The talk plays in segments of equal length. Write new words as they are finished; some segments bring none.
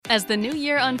As the new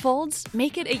year unfolds,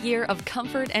 make it a year of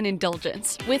comfort and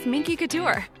indulgence with Minky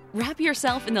Couture. Wrap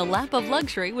yourself in the lap of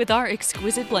luxury with our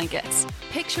exquisite blankets.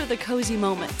 Picture the cozy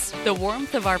moments, the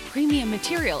warmth of our premium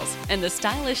materials, and the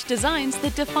stylish designs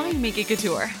that define Minky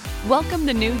Couture. Welcome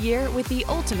the new year with the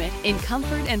ultimate in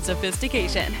comfort and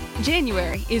sophistication.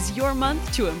 January is your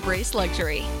month to embrace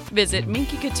luxury. Visit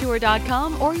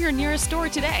minkycouture.com or your nearest store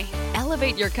today.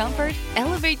 Elevate your comfort,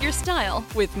 elevate your style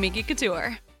with Minky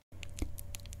Couture.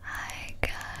 Hi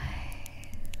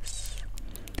guys,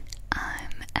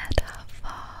 I'm Etta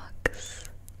Fox.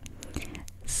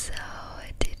 So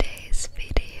today's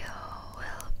video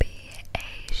will be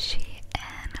a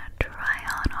Shein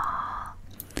try-on haul.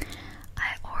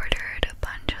 I ordered a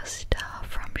bunch of stuff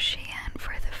from Shein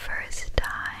for the first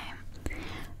time,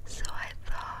 so I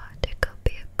thought it could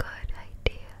be a good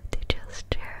idea to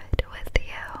just share it with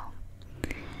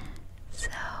you. So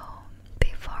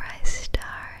before I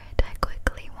start,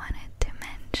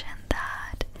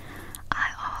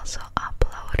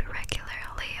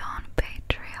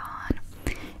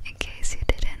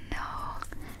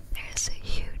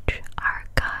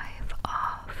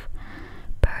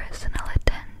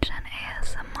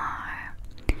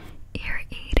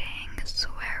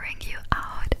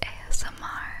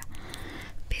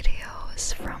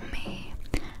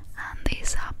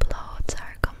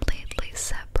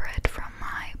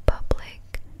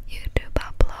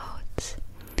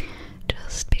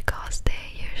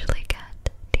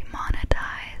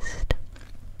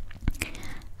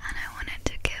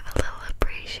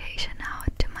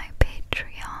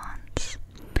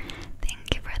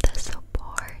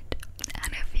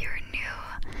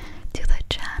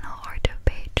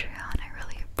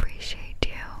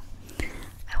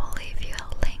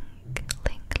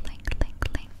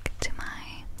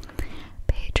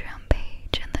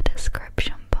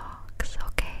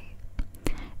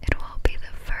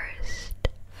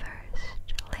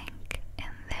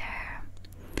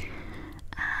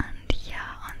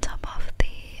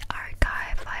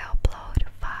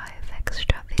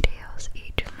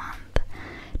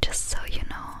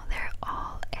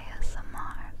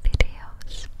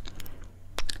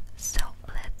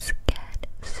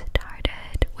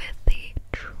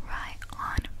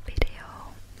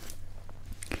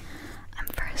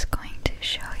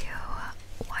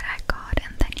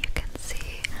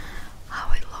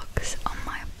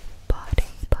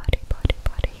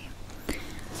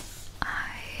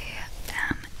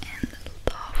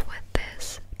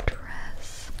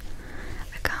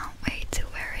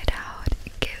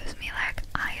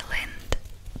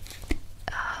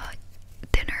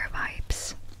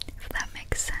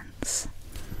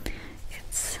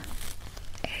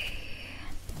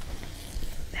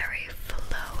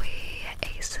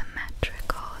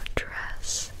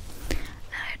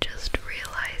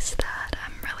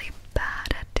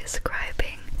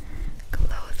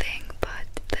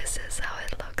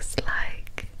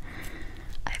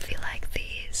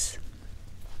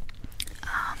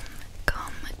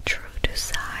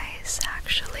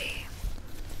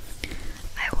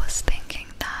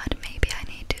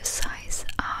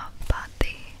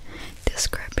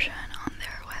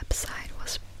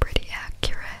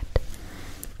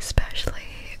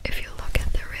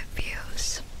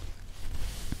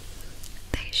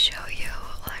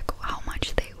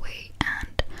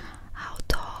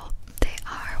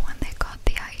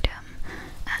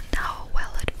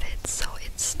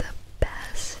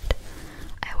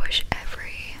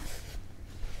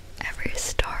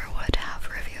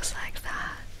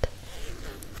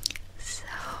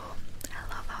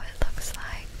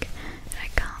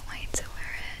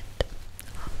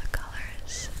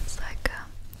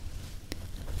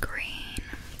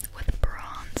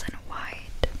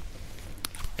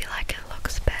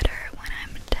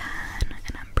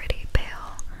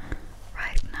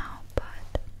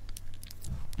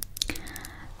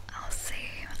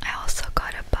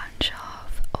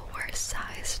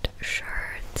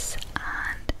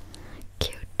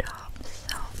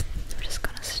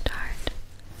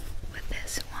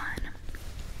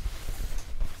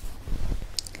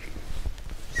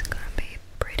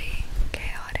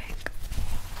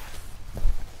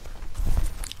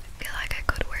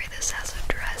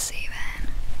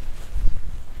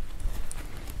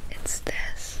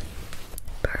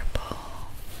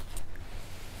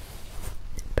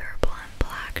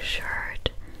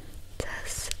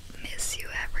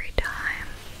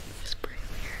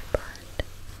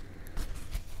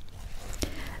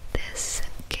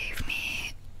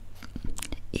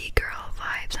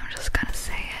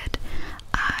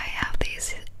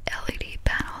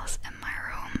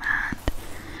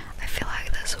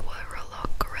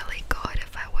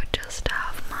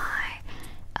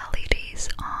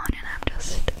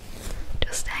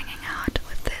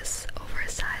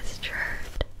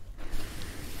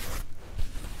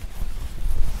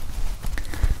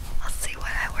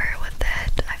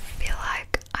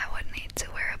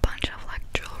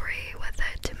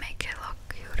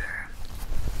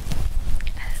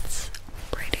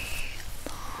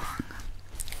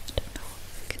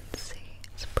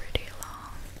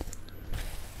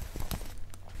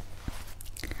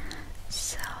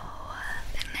 So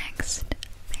the next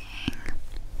thing,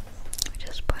 we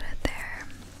just put it there.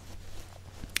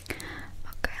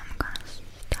 Okay, I'm gonna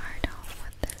start off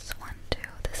with this one too.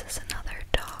 This is another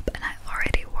top, and I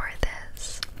already wore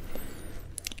this.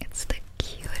 It's the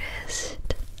cutest.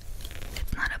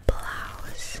 It's not a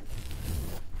blouse,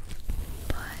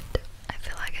 but I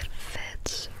feel like it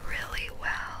fits really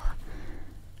well.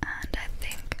 And I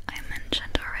think I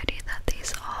mentioned already that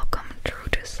these all come true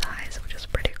to size, which is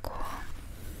pretty cool.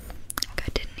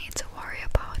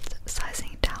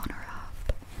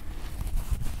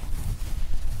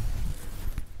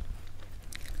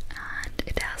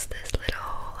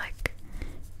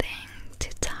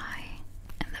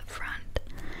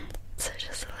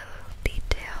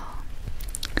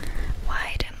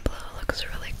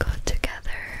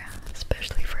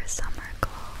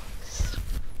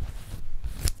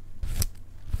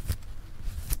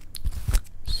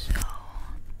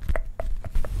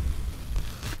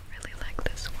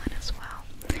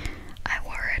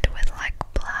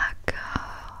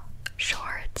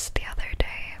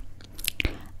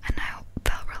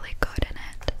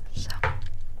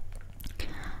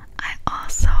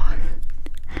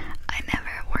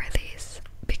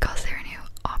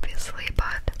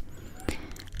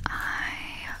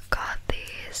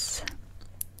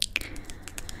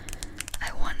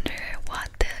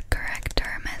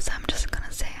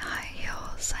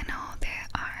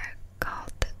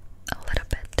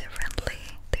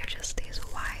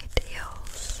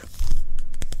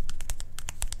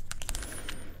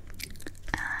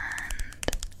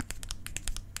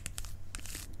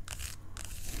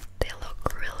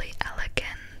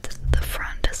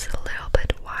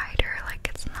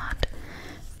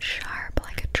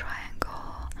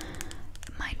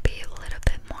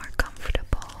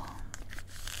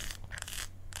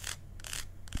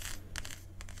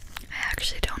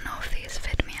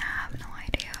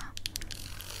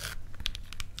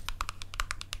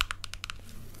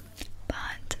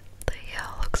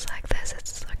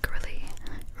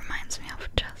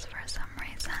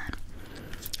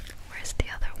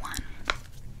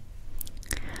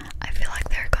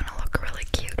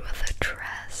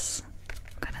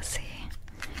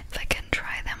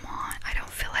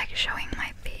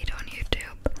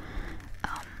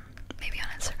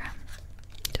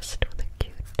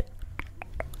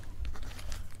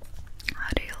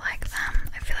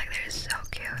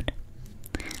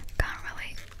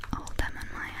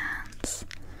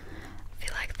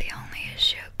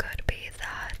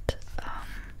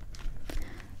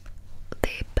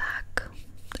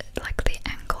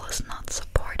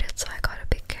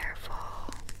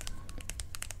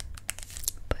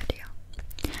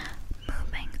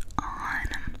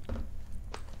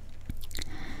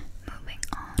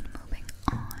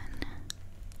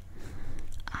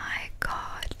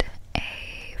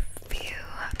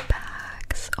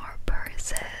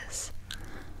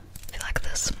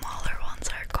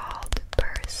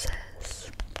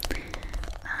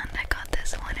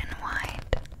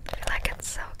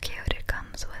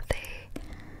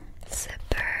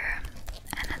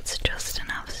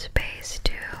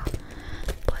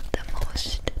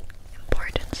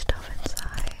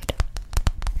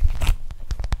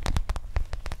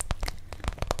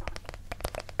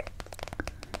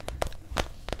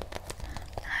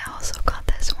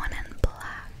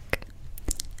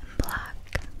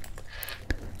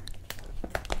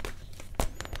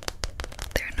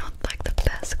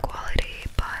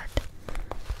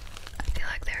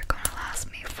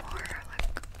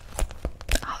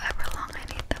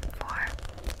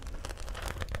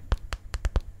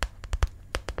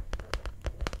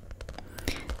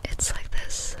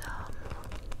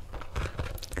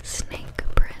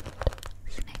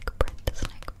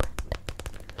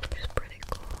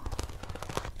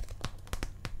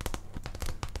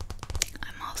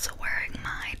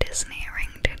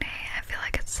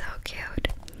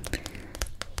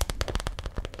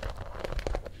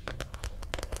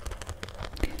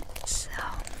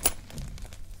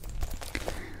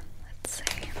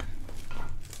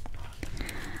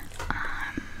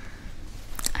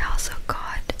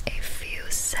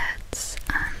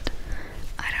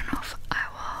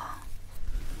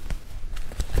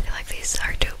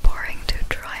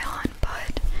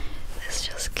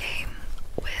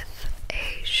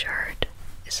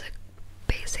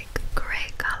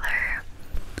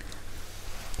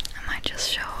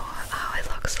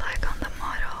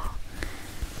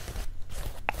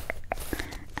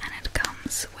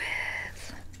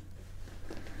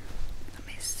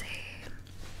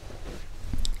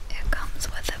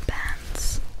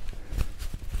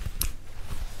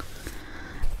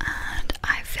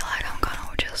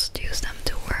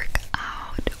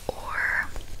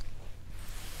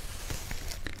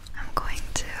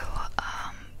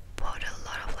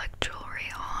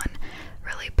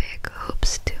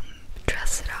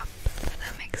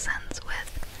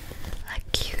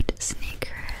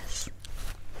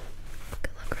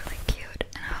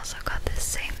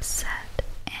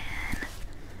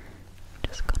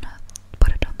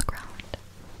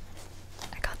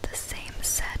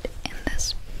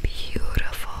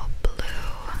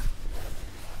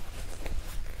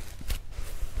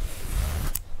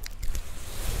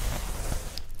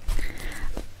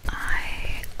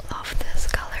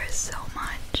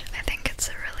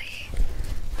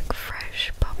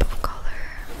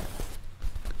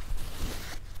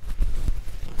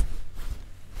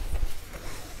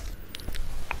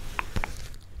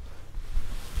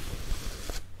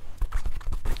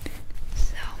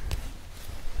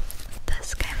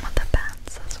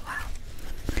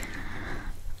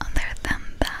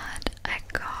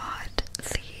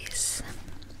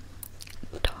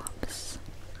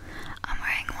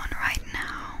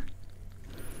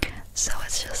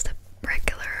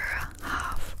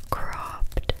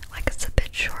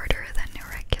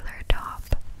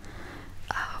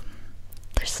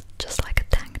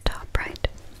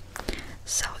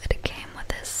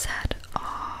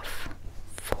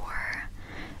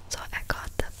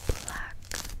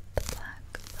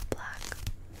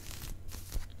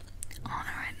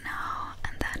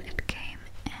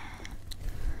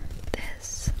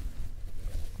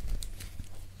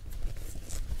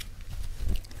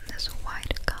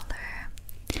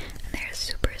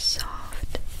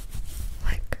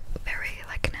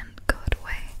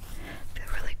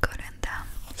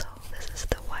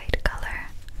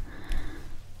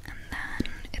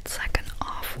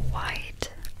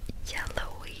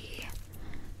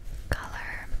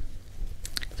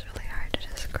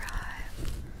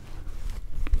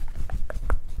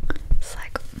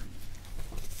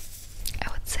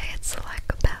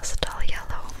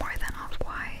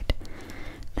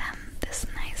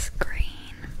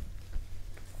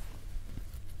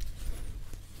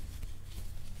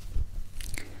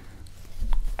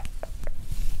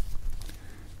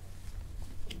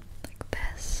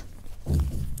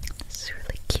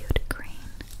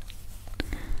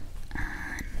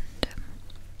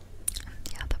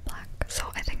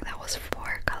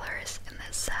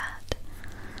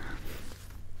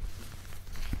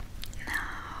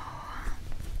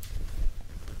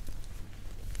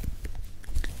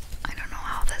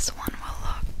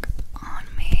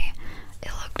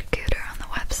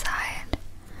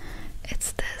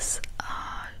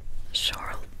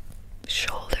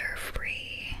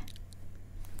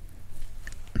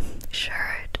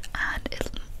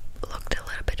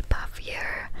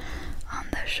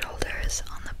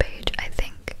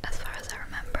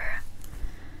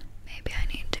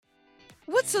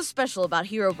 What's so special about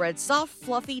Hero Bread's soft,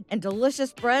 fluffy, and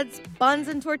delicious breads, buns,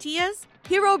 and tortillas?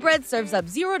 Hero Bread serves up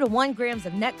 0 to 1 grams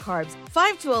of net carbs,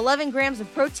 5 to 11 grams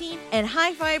of protein, and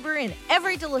high fiber in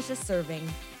every delicious serving.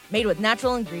 Made with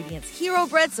natural ingredients, Hero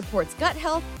Bread supports gut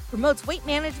health, promotes weight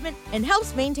management, and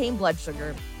helps maintain blood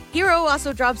sugar. Hero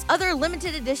also drops other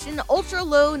limited edition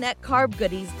ultra-low net carb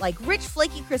goodies like rich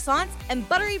flaky croissants and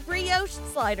buttery brioche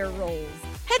slider rolls.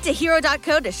 Head to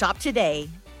hero.co to shop today.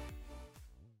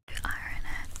 Iron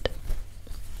it.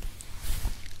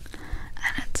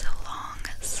 And it's a long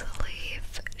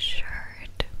sleeve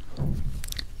shirt.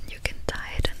 You can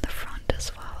tie it in the front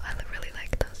as well. I really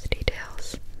like those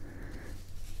details.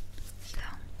 So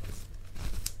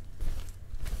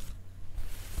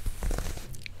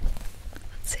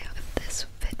let's see if this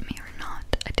fit me or not.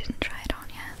 I didn't try it on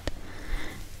yet.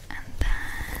 And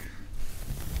then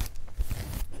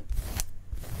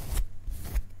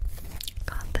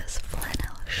got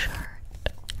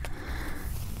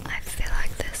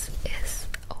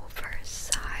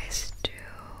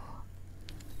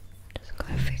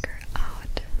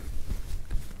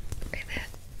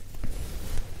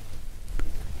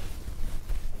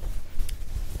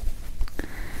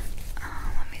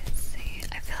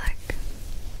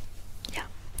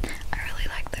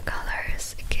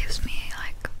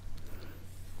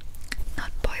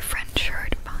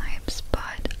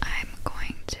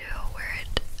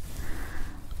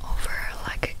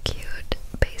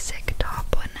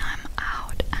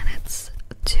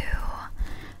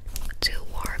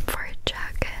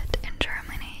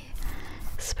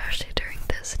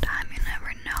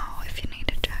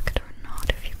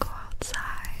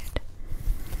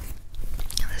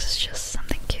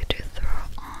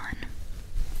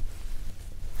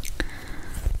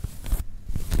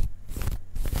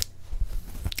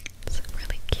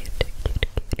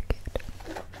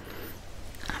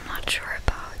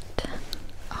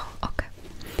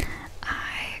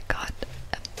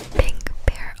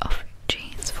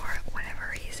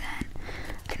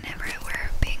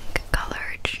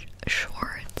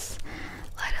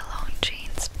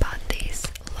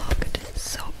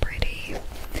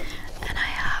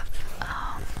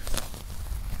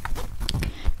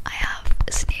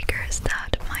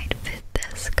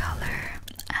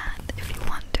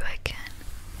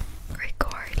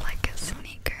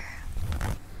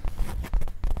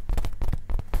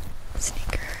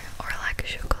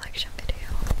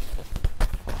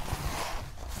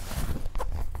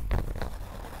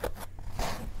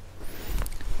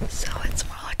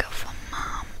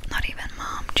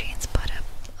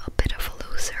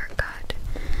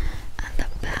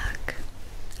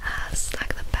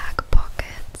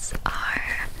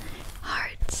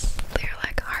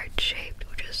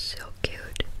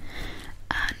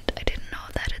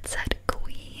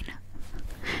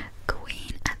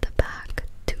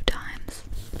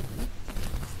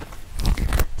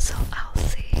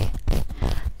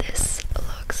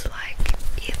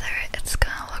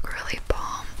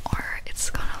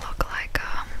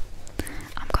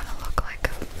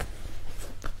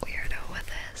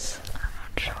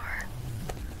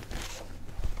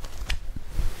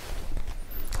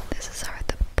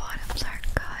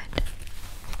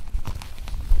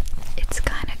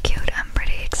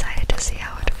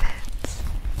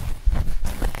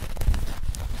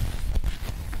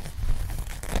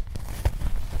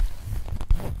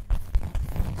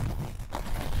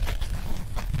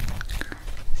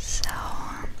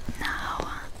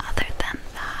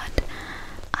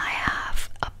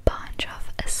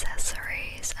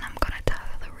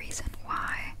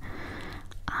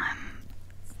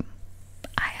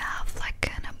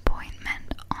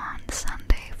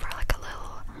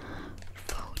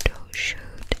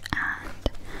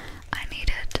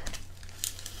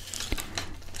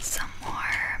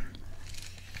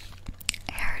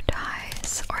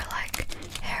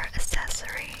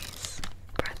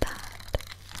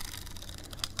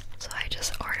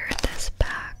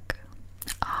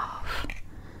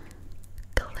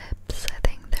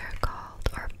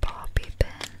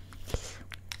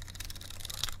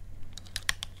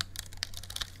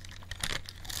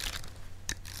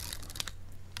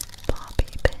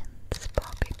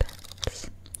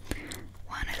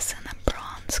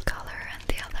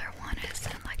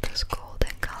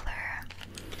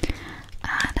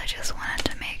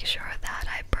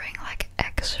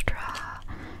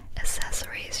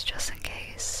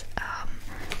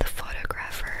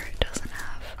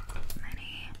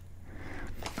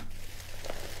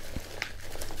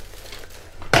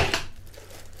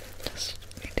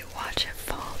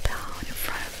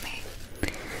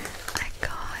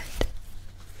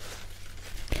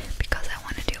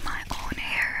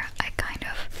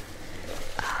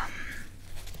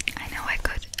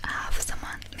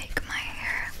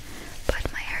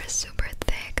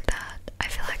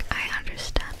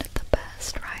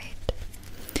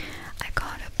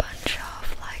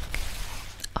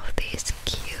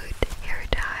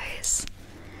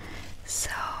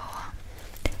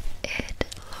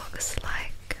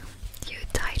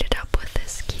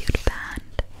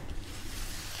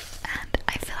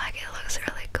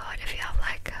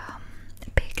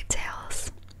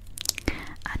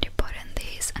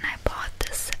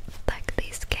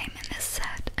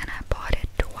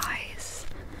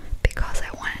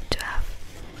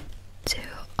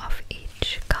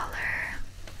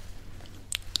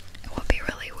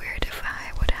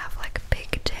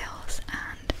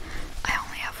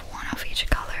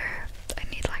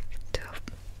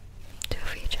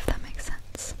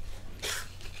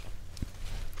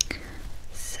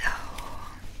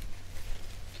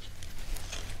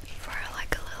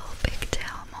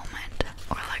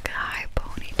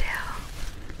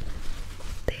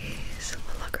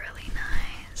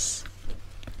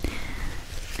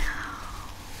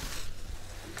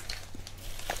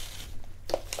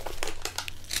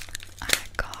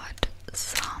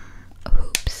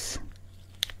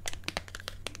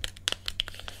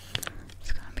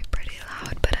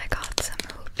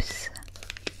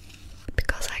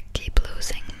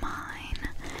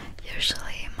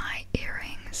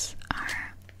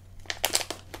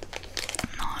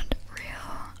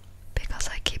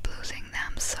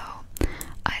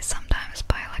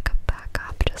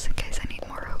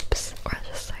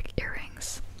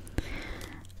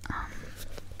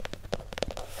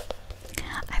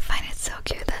so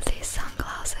cute that these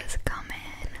sunglasses come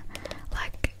in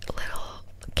like little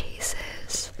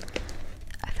cases.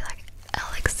 I feel like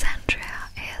Alexandria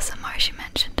ASMR, she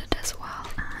mentioned it as well,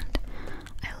 and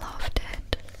I loved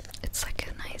it. It's like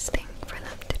a nice thing for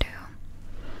them to do.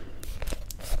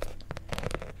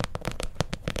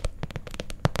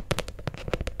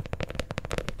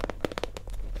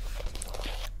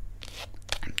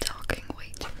 I'm talking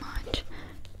way too much.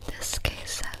 This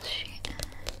case says Shein.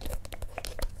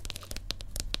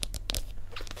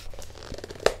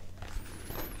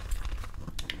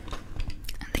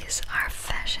 And these are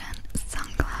fashion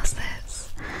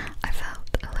sunglasses. I felt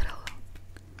a little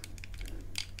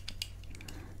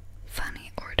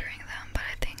funny ordering them, but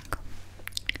I think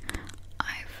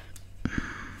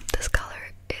this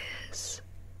color is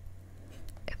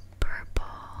a purple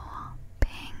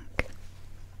pink.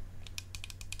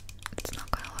 It's not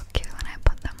gonna look cute when I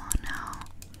put them on now,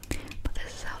 but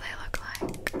this is how they look like.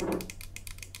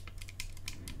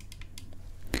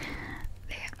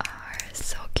 They are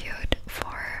so cute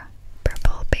for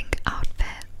purple pink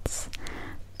outfits.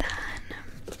 Then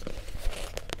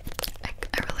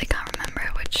I really can't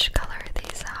remember which color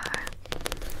these are.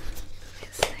 Let me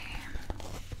see.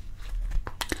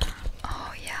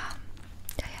 Oh yeah.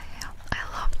 Yeah.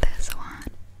 I love this one.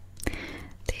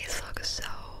 These look so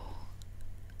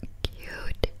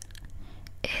cute.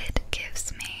 It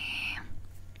gives me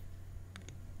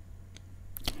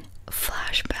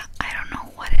flashback. I don't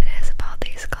know what it is about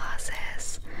these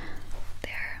glasses.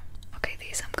 They're okay.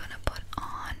 These I'm gonna put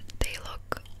on. They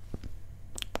look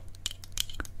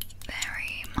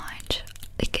very much.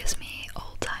 It gives me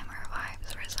old-timer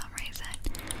vibes for some reason.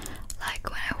 Like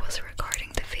when I was recording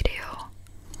the video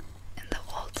in the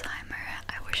old-timer,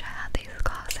 I wish I had these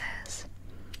glasses.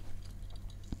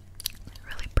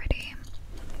 Really pretty.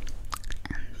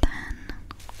 And then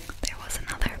there was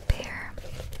another pair.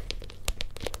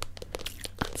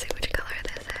 Let's see which color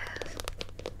this is.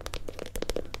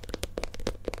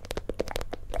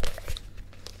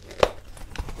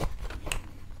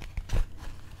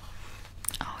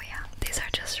 Oh yeah, these are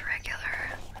just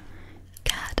regular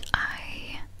cat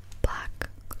eye black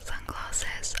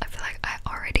sunglasses. I feel like I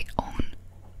already own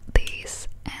these,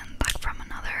 and like from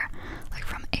another, like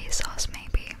from ASOS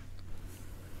maybe.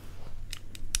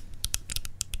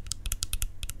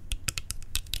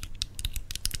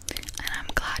 And I'm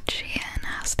glad Shein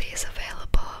has these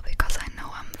available because I know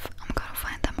I'm gonna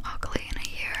find them ugly in a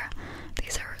year.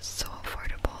 These are so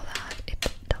affordable that it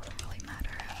doesn't really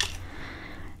matter.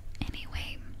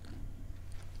 Anyway,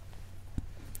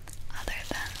 other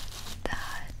than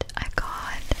that, I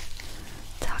got,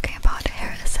 talking about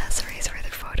hair accessories for the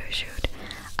photo shoot,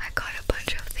 I got a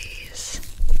bunch of these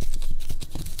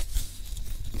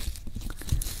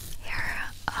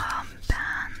hair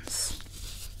bands,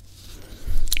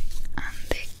 and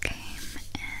they came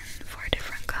in 4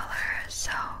 different colors,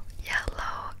 so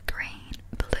yellow, green,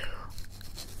 blue,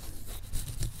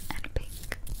 and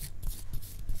pink.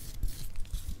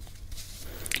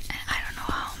 And I don't know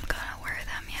how I'm gonna wear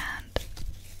them yet.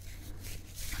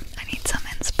 I need some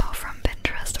inspo from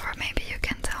Pinterest, or maybe you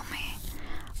can tell me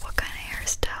what kind of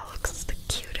hairstyle looks the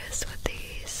cutest with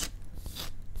these.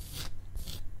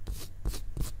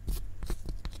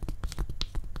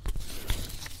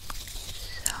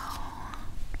 So,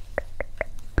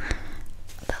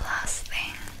 the last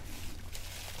thing,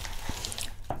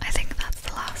 I think that's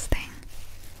the last thing,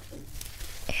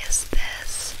 is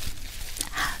this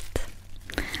hat,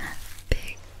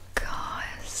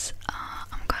 because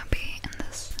I'm gonna be in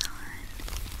the sun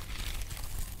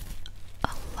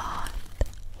a lot,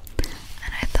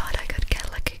 and I thought I could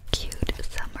get like a cute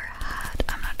summer hat.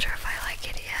 I'm not sure if I like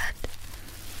it yet.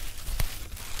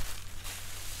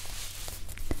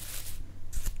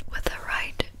 With the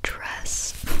right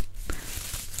dress,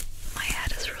 my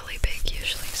head is really big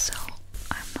usually, so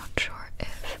I'm not sure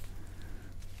if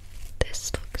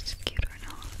this looks cute or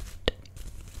not.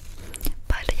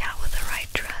 But yeah, with the right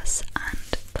dress and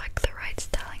like the right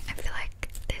styling, I feel like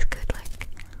this could like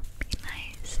be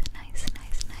nice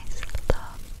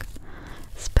look.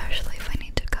 Especially if I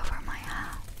need to cover my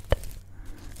hat.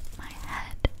 My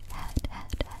head. And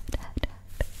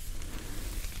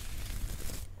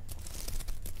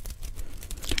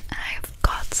I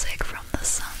got sick